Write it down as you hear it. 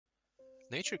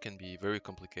Nature can be very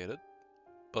complicated,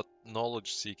 but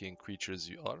knowledge-seeking creatures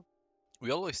you are.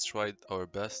 We always tried our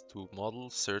best to model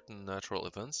certain natural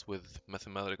events with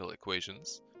mathematical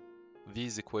equations.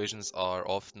 These equations are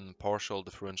often partial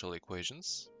differential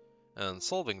equations, and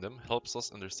solving them helps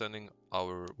us understanding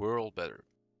our world better.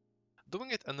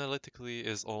 Doing it analytically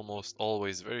is almost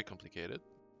always very complicated,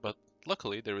 but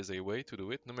luckily there is a way to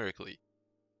do it numerically.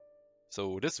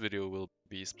 So this video will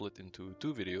be split into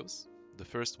two videos. The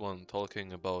first one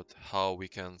talking about how we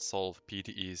can solve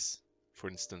PDEs, for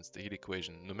instance the heat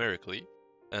equation numerically,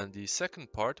 and the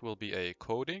second part will be a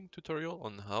coding tutorial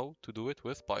on how to do it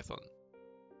with Python.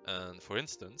 And for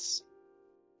instance,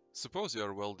 suppose you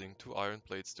are welding two iron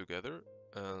plates together,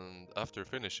 and after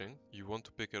finishing, you want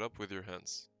to pick it up with your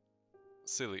hands.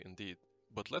 Silly indeed,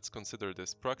 but let's consider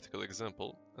this practical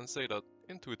example and say that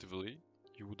intuitively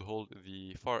you would hold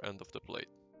the far end of the plate.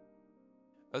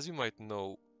 As you might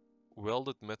know,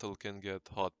 welded metal can get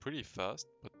hot pretty fast,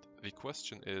 but the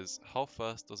question is, how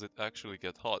fast does it actually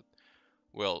get hot?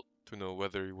 Well, to know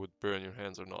whether you would burn your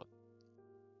hands or not.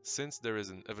 Since there is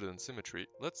an evident symmetry,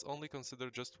 let's only consider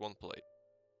just one plate.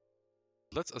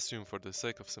 Let's assume for the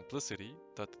sake of simplicity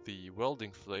that the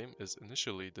welding flame is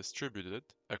initially distributed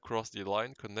across the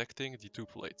line connecting the two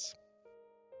plates.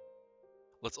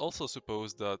 Let's also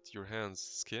suppose that your hand's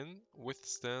skin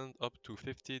withstand up to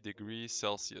 50 degrees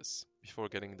Celsius before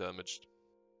getting damaged.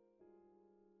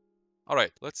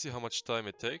 Alright, let's see how much time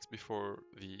it takes before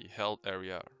the held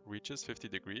area reaches 50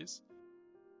 degrees,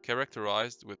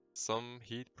 characterized with some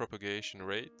heat propagation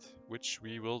rate, which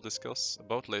we will discuss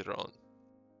about later on.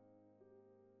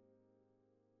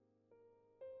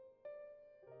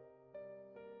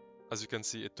 As you can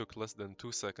see, it took less than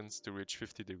 2 seconds to reach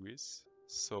 50 degrees,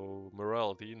 so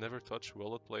morality, never touch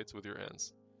welded plates with your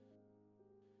hands.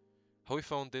 How we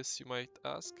found this, you might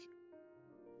ask?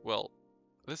 Well,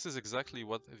 this is exactly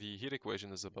what the heat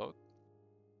equation is about.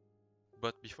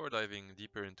 But before diving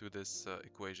deeper into this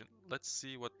equation, let's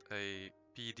see what a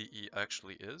PDE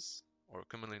actually is, or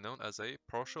commonly known as a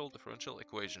partial differential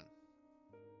equation.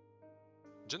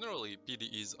 Generally,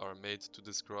 PDEs are made to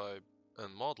describe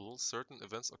and model certain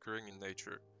events occurring in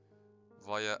nature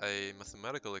via a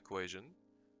mathematical equation,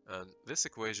 and this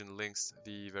equation links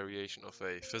the variation of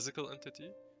a physical entity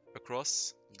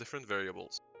across different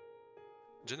variables.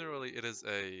 Generally, it is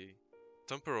a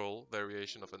temporal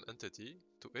variation of an entity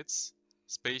to its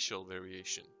spatial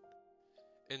variation.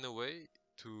 In a way,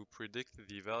 to predict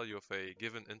the value of a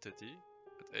given entity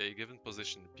at a given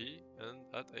position P and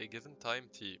at a given time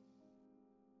T.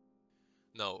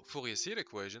 Now, Fourier's heat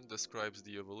equation describes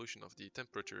the evolution of the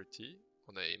temperature T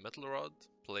on a metal rod,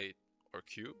 plate, or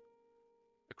cube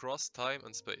across time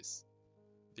and space.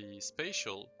 The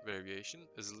spatial variation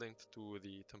is linked to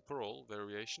the temporal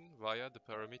variation via the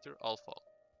parameter alpha.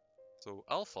 So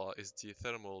alpha is the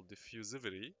thermal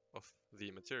diffusivity of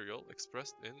the material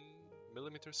expressed in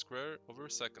millimeters square over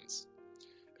seconds.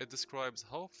 It describes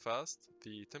how fast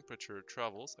the temperature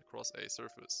travels across a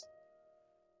surface.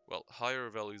 Well, higher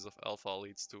values of alpha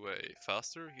leads to a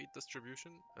faster heat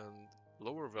distribution and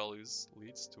lower values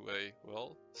leads to a,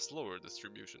 well, slower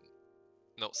distribution.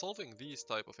 Now, solving these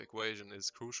type of equation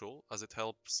is crucial as it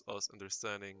helps us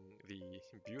understanding the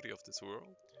beauty of this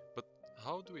world. But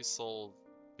how do we solve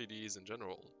PDEs in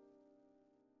general?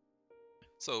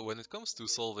 So when it comes to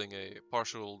solving a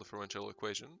partial differential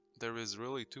equation, there is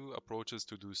really two approaches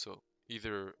to do so,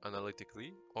 either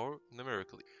analytically or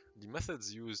numerically. The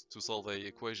methods used to solve a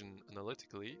equation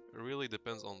analytically really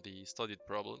depends on the studied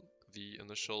problem, the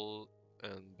initial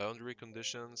and boundary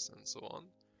conditions, and so on.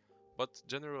 But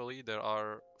generally there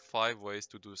are 5 ways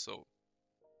to do so.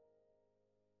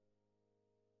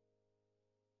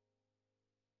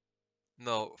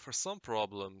 Now, for some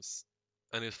problems,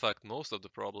 and in fact most of the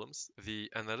problems,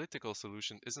 the analytical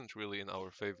solution isn't really in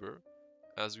our favor,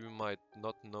 as we might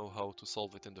not know how to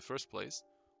solve it in the first place,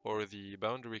 or the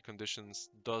boundary conditions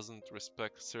doesn't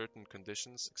respect certain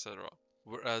conditions, etc.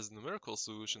 Whereas numerical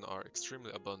solutions are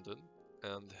extremely abundant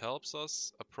and helps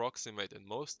us approximate in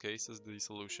most cases the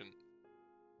solution.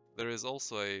 There is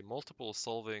also a multiple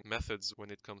solving methods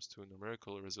when it comes to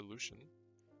numerical resolution.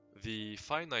 The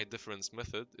finite difference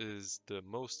method is the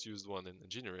most used one in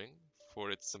engineering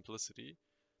for its simplicity.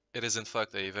 It is in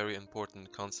fact a very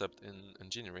important concept in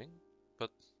engineering,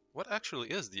 but what actually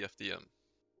is the FDM?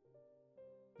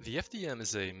 The FDM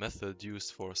is a method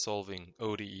used for solving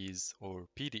ODEs or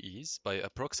PDEs by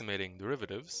approximating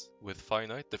derivatives with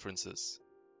finite differences.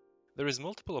 There is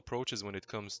multiple approaches when it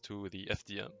comes to the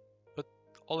FDM, but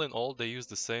all in all they use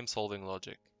the same solving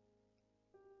logic.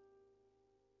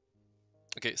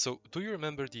 Okay, so do you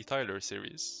remember the Tyler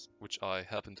series, which I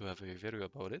happen to have a video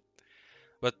about it?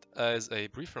 But as a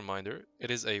brief reminder,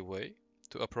 it is a way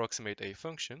to approximate a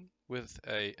function with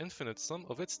an infinite sum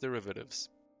of its derivatives.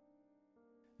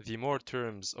 The more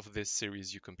terms of this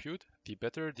series you compute, the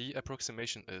better the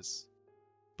approximation is.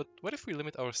 But what if we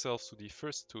limit ourselves to the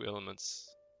first two elements?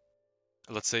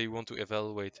 Let's say we want to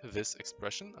evaluate this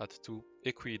expression at two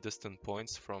equidistant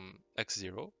points from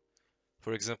x0,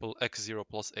 for example x0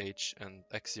 plus h and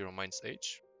x0 minus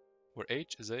h, where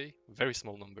h is a very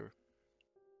small number.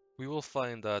 We will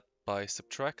find that by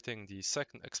subtracting the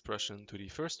second expression to the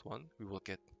first one, we will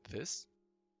get this.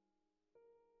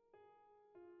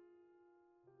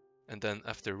 And then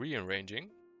after rearranging,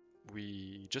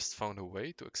 we just found a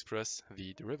way to express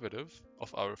the derivative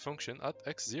of our function at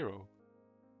x0.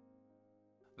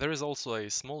 There is also a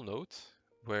small note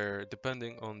where,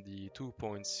 depending on the 2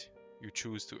 points you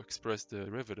choose to express the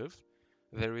derivative,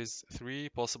 there is 3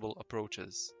 possible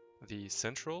approaches: the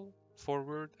central,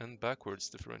 forward, and backwards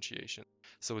differentiation.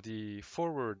 So the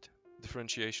forward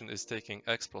differentiation is taking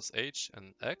x plus h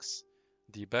and x,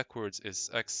 the backwards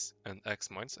is x and x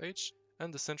minus h,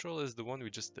 and the central is the one we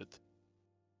just did.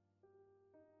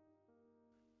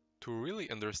 To really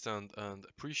understand and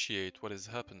appreciate what is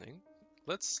happening,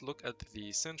 let's look at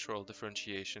the central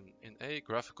differentiation in a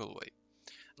graphical way.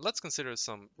 Let's consider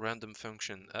some random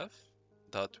function f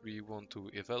that we want to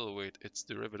evaluate its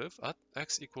derivative at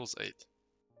x equals 8.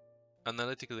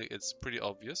 Analytically, it's pretty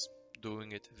obvious,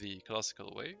 doing it the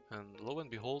classical way, and lo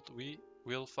and behold, we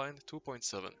will find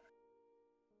 2.7.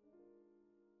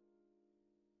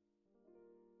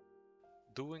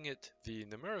 Doing it the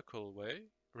numerical way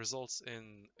results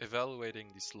in evaluating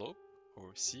the slope,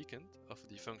 or secant, of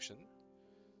the function,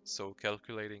 so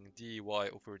calculating dy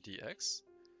over dx.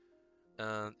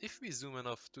 And if we zoom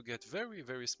enough to get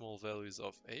very small values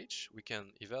of h, we can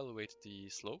evaluate the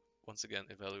slope, once again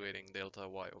evaluating delta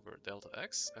y over delta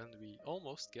x, and we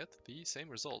almost get the same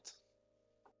result.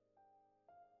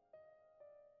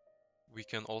 We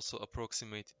can also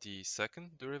approximate the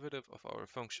second derivative of our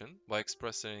function by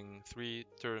expressing 3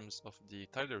 terms of the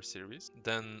Taylor series,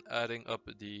 then adding up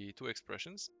the 2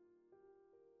 expressions,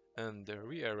 and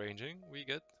rearranging, we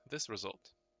get this result.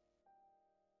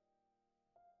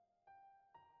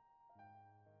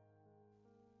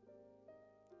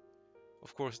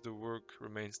 Of course, the work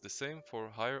remains the same for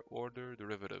higher order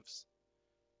derivatives.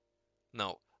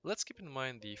 Now, let's keep in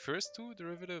mind the first 2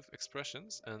 derivative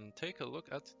expressions and take a look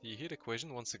at the heat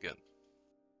equation once again.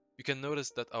 You can notice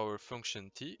that our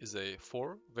function t is a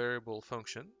 4-variable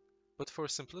function, but for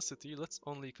simplicity, let's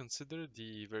only consider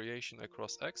the variation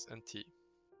across x and t.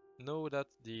 Know that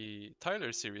the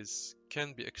Taylor series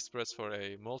can be expressed for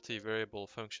a multivariable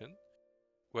function,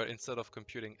 where instead of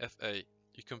computing fa,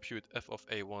 you compute f of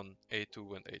a1,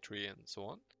 a2, and a3, and so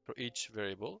on for each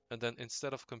variable, and then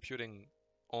instead of computing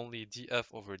only df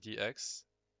over dx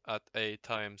at a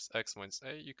times x minus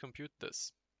a, you compute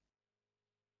this.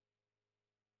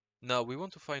 Now we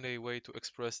want to find a way to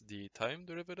express the time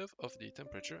derivative of the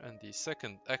temperature and the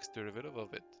second x derivative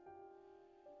of it.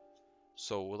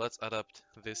 So let's adapt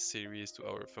this series to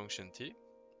our function t.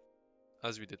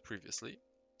 As we did previously,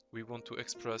 we want to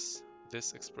express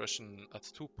this expression at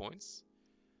 2 points,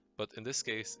 but in this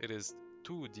case it is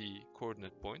 2D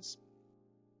coordinate points.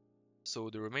 So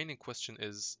the remaining question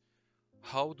is,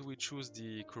 how do we choose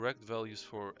the correct values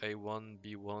for a1,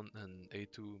 b1, and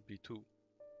a2, b2?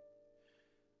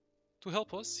 To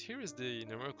help us, here is the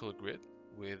numerical grid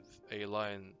with a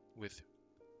line with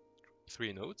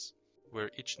 3 nodes, where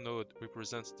each node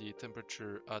represents the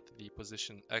temperature at the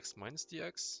position x minus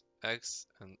dx, x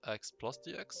and x plus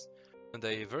dx, and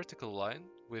a vertical line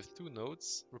with 2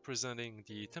 nodes representing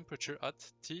the temperature at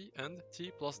t and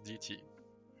t plus dt.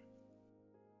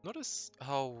 Notice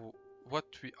how what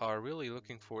we are really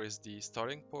looking for is the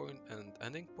starting point and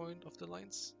ending point of the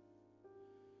lines.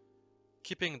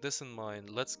 Keeping this in mind,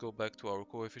 let's go back to our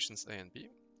coefficients a and b,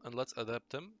 and let's adapt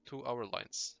them to our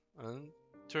lines. And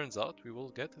turns out we will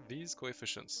get these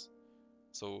coefficients.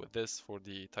 So this for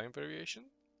the time variation,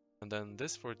 and then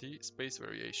this for the space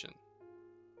variation.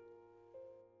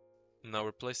 Now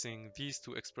replacing these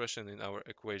 2 expressions in our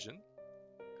equation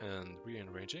and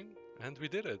rearranging, and we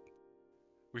did it!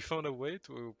 We found a way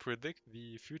to predict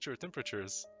the future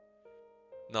temperatures.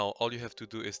 Now all you have to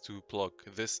do is to plug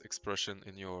this expression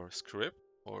in your script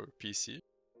or PC,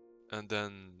 and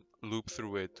then loop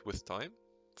through it with time,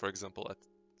 for example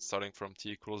starting from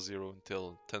t equals 0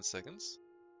 until 10 seconds.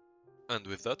 And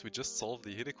with that we just solved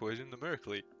the heat equation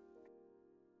numerically.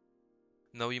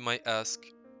 Now you might ask,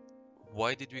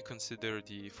 why did we consider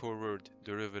the forward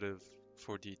derivative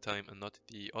for the time and not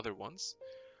the other ones?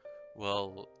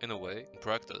 Well, in a way, in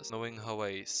practice, knowing how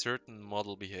a certain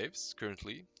model behaves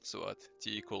currently, so at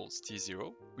t equals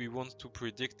t0, we want to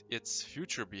predict its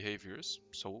future behaviors,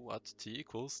 so at t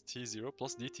equals t0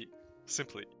 plus dt,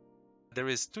 simply. There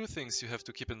is two things you have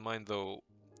to keep in mind though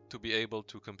to be able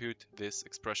to compute this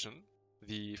expression.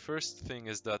 The first thing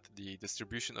is that the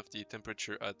distribution of the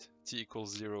temperature at t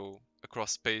equals 0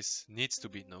 across space needs to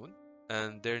be known,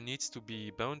 and there needs to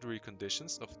be boundary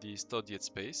conditions of the studied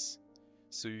space,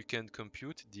 so you can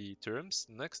compute the terms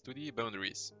next to the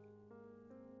boundaries.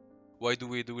 Why do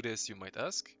we do this, you might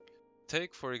ask?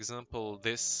 Take, for example,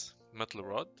 this metal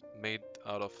rod made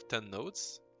out of 10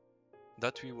 nodes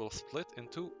that we will split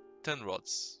into 10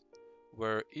 rods,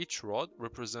 where each rod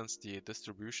represents the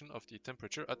distribution of the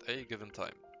temperature at a given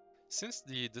time. Since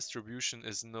the distribution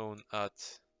is known at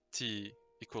t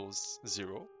equals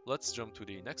 0, let's jump to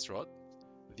the next rod.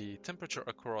 The temperature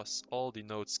across all the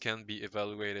nodes can be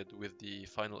evaluated with the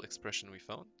final expression we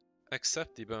found,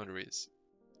 except the boundaries.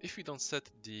 If we don't set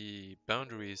the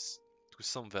boundaries to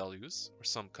some values or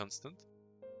some constant,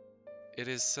 it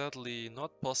is sadly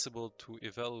not possible to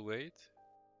evaluate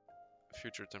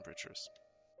future temperatures.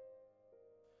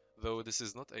 Though this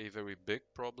is not a very big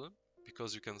problem,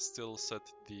 because you can still set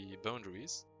the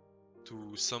boundaries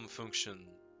to some function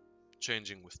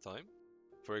changing with time.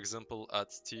 For example, at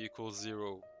t equals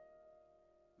 0,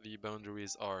 the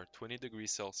boundaries are 20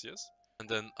 degrees Celsius, and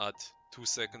then at 2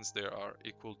 seconds they are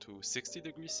equal to 60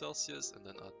 degrees Celsius, and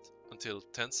then until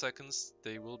 10 seconds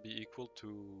they will be equal to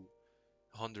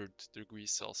 100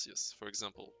 degrees Celsius, for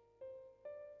example.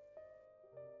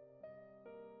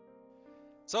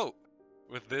 So,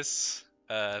 with this,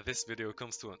 this video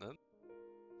comes to an end.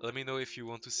 Let me know if you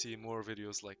want to see more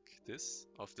videos like this,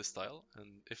 of this style, and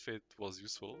if it was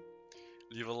useful,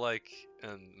 leave a like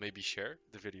and maybe share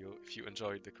the video if you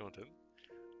enjoyed the content.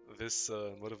 This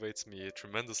motivates me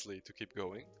tremendously to keep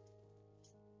going.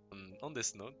 And on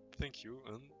this note, thank you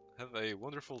and have a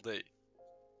wonderful day.